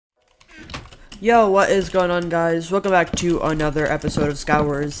Yo, what is going on, guys? Welcome back to another episode of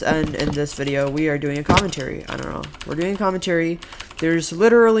Skywars, and in this video we are doing a commentary. I don't know, we're doing a commentary. There's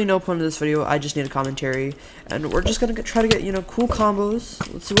literally no point in this video, I just need a commentary, and we're just gonna try to get, you know, cool combos.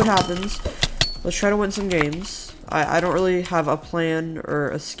 Let's see what happens. Let's try to win some games. I don't really have a plan or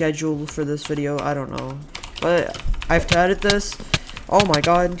a schedule for this video, I don't know, but I have to edit this. Oh my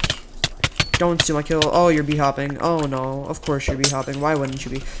god. Don't steal my kill. Oh, you're b-hopping. Oh no, of course you're b-hopping. Why wouldn't you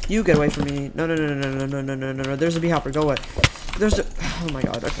be? You get away from me. No, no, no, no, no, no, no, no, no, no. There's a b-hopper. Go away. There's a... Oh my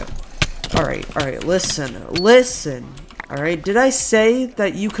god, okay. Alright, listen. Alright, did I say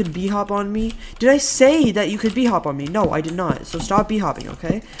that you could b-hop on me? Did I say that you could b-hop on me? No, I did not. So stop b-hopping,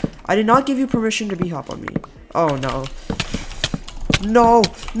 okay? I did not give you permission to b-hop on me. Oh no. No!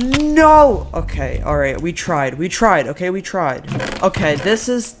 Okay, alright, we tried, okay, we tried. Okay, this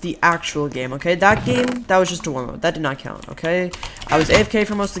is the actual game, okay? That game, that was just a warm-up. That did not count, okay? I was AFK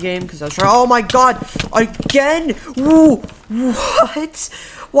for most of the game, because I was trying- Oh my god! Again? Woo! What?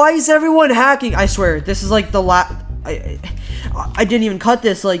 Why is everyone hacking? I swear, this is like the I didn't even cut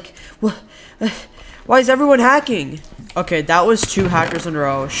this, like... Why is everyone hacking? Okay, that was 2 hackers in a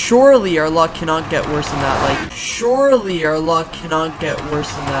row. Surely our luck cannot get worse than that. Like, surely our luck cannot get worse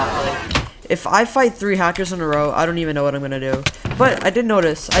than that. Like, if I fight 3 hackers in a row, I don't even know what I'm gonna do. But I did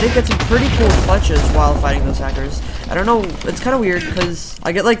notice, I did get some pretty cool clutches while fighting those hackers. I don't know, it's kind of weird because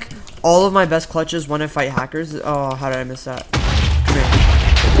I get like all of my best clutches when I fight hackers. Oh, how did I miss that? Come here.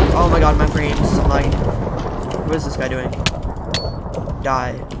 Oh my god, my frames. I'm lagging. What is this guy doing?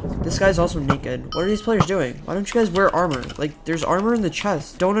 Die. This guy's also naked. What are these players doing? Why don't you guys wear armor? Like, there's armor in the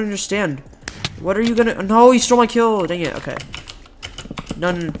chest. Don't understand. What are you gonna... No, he stole my kill. Dang it. Okay.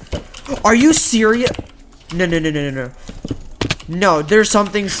 No. Are you serious? No. No, there's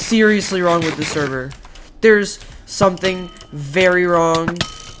something seriously wrong with the server. There's something very wrong.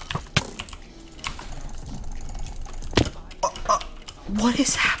 What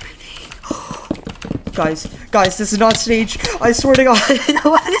is happening? Guys, this is not staged. I swear to God.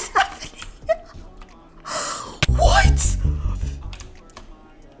 What is happening?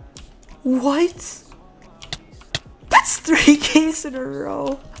 What? That's 3 games in a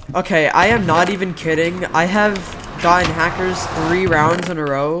row. Okay, I am not even kidding. I have gotten hackers 3 rounds in a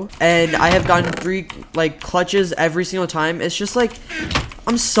row, and I have gotten 3 like clutches every single time. It's just like,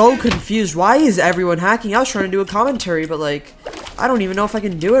 I'm so confused. Why is everyone hacking? I was trying to do a commentary, but like, I don't even know if I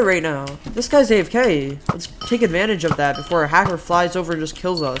can do it right now. This guy's AFK. Let's take advantage of that before a hacker flies over and just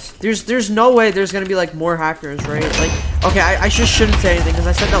kills us. There's no way there's gonna be like more hackers, right? Like, okay, I just shouldn't say anything because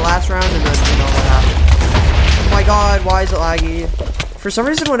I said that last round and then you know what happened. Oh my god, why is it laggy? For some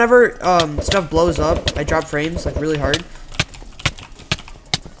reason, whenever stuff blows up, I drop frames like really hard.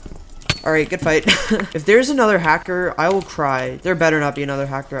 Alright, good fight. If there's another hacker, I will cry. There better not be another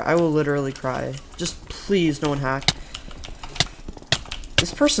hacker. I will literally cry. Just please, no one hack.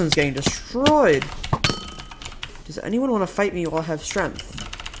 This person's getting destroyed. Does anyone want to fight me while I have strength?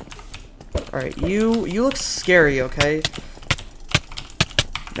 Alright, you look scary, okay?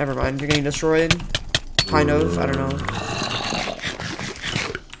 Never mind, you're getting destroyed. Kind of, I don't know.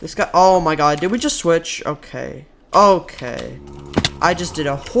 This guy, oh my god, did we just switch? Okay. Okay. I just did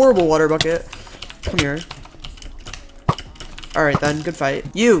a horrible water bucket. Come here. Alright then, good fight.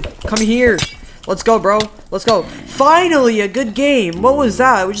 You, come here. Let's go, bro. Let's go. Finally, a good game. What was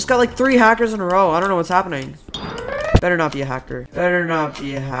that? We just got like 3 hackers in a row. I don't know what's happening. Better not be a hacker. Better not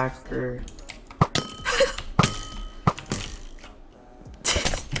be a hacker.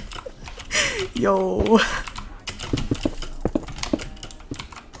 Yo.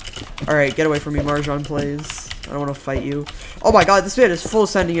 Alright, get away from me, Marjan plays. I don't want to fight you. Oh my god, this man is full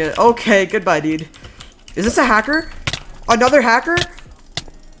sending it. Okay, goodbye, dude. Is this a hacker? Another hacker?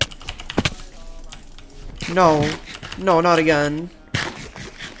 No, not again.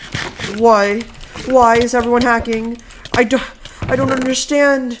 Why is everyone hacking? I don't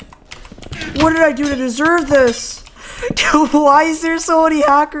understand. What did I do to deserve this? Why is there so many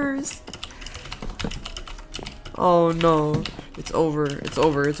hackers? Oh no, it's over.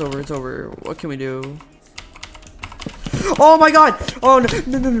 What can we do? Oh my god! Oh no.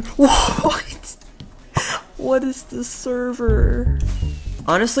 What? What is this server?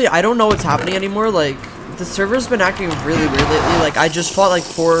 Honestly, I don't know what's happening anymore. Like, the server's been acting really weird lately. Like, I just fought like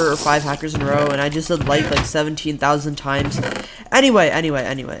 4 or 5 hackers in a row, and I just said like 17,000 times. Anyway.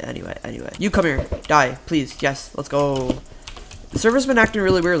 You come here. Die, please. Yes, let's go. The server's been acting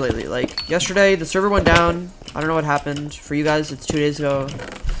really weird lately. Like, yesterday, the server went down. I don't know what happened. For you guys, it's 2 days ago.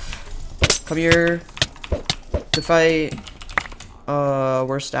 Come here. To fight.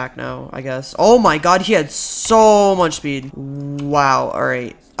 We're stacked now, I guess. Oh my god, he had so much speed. Wow,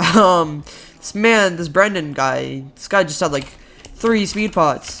 alright. This Brendan guy, this guy just had like 3 speed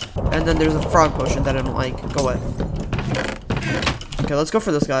pots. And then there's a frog potion that I don't like. Go away. Okay, let's go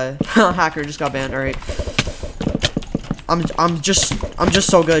for this guy. Hacker just got banned. Alright. I'm just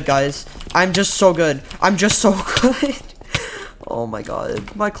so good, guys. I'm just so good. I'm just so good. Oh my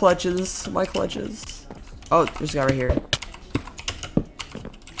god. My clutches. My clutches. Oh, there's a guy right here.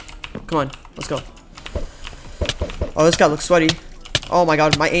 Come on. Let's go. Oh, this guy looks sweaty. Oh my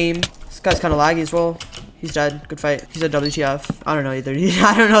god, my aim. This guy's kind of laggy as well. He's dead. Good fight. He said WTF. I don't know either.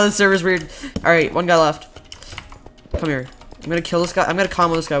 I don't know. The server's weird. Alright, one guy left. Come here. I'm gonna kill this guy. I'm gonna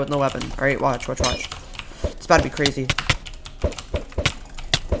combo this guy with no weapon. Alright, watch. It's about to be crazy.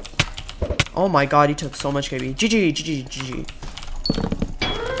 Oh my god, he took so much KB. GG.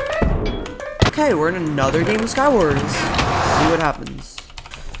 Okay, we're in another game of Skywars. See what happens.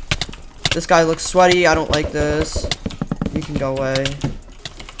 This guy looks sweaty. I don't like this. You can go away.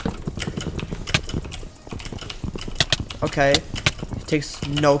 Okay. He takes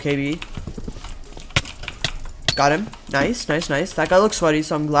no KB. Got him. Nice. That guy looks sweaty,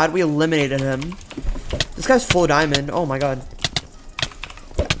 so I'm glad we eliminated him. This guy's full diamond. Oh my god.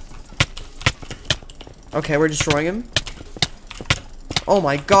 Okay, we're destroying him. Oh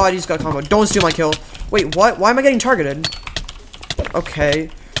my god, he's got combo. Don't steal my kill. Wait, what? Why am I getting targeted? Okay.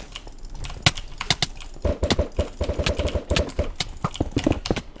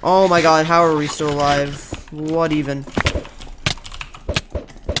 Oh my god, how are we still alive? What even?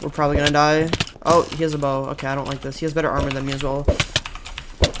 We're probably gonna die. Oh, he has a bow. Okay, I don't like this. He has better armor than me as well.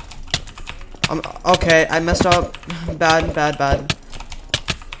 Okay, I messed up. Bad.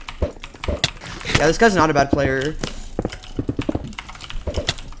 Yeah, this guy's not a bad player.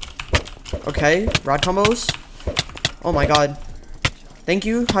 Okay, rod combos. Oh my god. Thank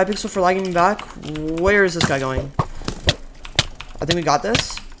you, Hypixel, for lagging me back. Where is this guy going? I think we got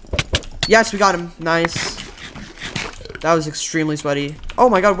this. Yes, we got him. Nice. That was extremely sweaty. Oh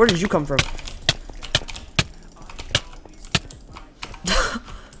my god, where did you come from?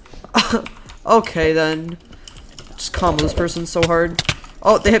 Okay, then. Just combo this person so hard.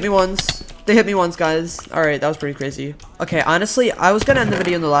 Oh, they hit me once. Guys. Alright, that was pretty crazy. Okay, honestly, I was gonna end the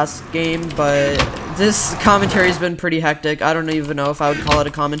video in the last game, but this commentary's been pretty hectic. I don't even know if I would call it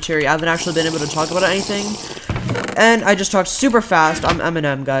a commentary. I haven't actually been able to talk about anything. And I just talked super fast. I'm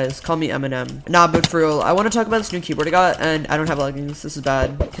Eminem, guys. Call me Eminem. Nah, but for real, I want to talk about this new keyboard I got, and I don't have leggings. This is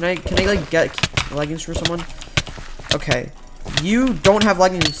bad. Can I like get leggings for someone? Okay. You don't have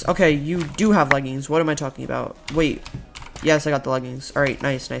leggings. Okay, you do have leggings. What am I talking about? Wait. Yes, I got the leggings. Alright,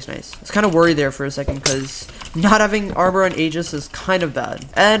 nice. I was kind of worried there for a second, because not having armor on Aegis is kind of bad.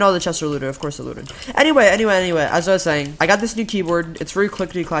 And all the chests are looted. Of course they're looted. Anyway, as I was saying, I got this new keyboard. It's very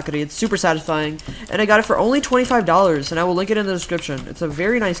clickety-clackety. It's super satisfying. And I got it for only $25, and I will link it in the description. It's a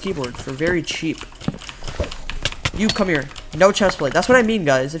very nice keyboard for very cheap. You, come here. No chest plate. That's what I mean,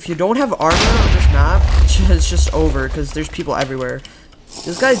 guys. If you don't have armor on this map, it's just over, because there's people everywhere.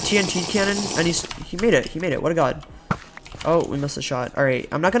 This guy's TNT cannon, and he made it. What a god. Oh, we missed a shot. Alright,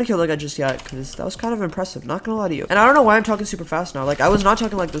 I'm not gonna kill that guy just yet, because that was kind of impressive, not gonna lie to you. And I don't know why I'm talking super fast now. Like, I was not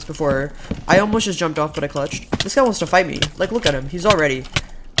talking like this before. I almost just jumped off, but I clutched. This guy wants to fight me. Like, look at him. He's all ready.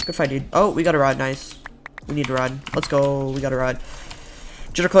 Good fight, dude. Oh, we got a rod. Nice. We need a rod. Let's go. We got a rod.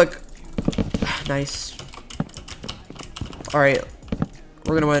 Jitter click. Nice. Alright.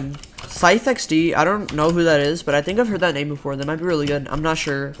 We're gonna win. 𝐶XD. I don't know who that is, but I think I've heard that name before. They might be really good. I'm not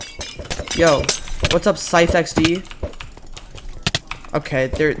sure. Yo, what's up, 𝐶XD? Okay,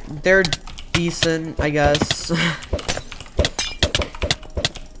 they're decent, I guess.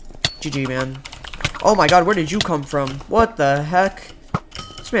 GG, man. Oh my god, where did you come from? What the heck?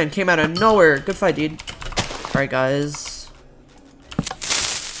 This man came out of nowhere. Good fight, dude. Alright, guys.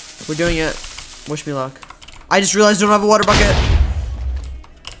 We're doing it. Wish me luck. I just realized I don't have a water bucket.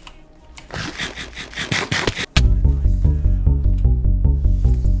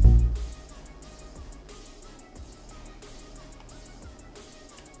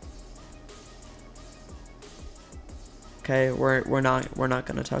 Okay, we're not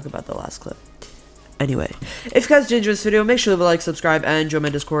gonna talk about the last clip. Anyway, if you guys did enjoy this video, make sure to leave a like, subscribe, and join my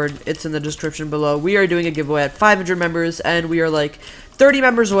Discord. It's in the description below. We are doing a giveaway at 500 members, and we are like 30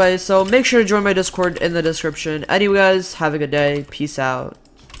 members away, so make sure to join my Discord in the description. Anyway, guys, have a good day. Peace out.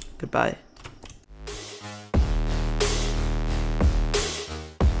 Goodbye.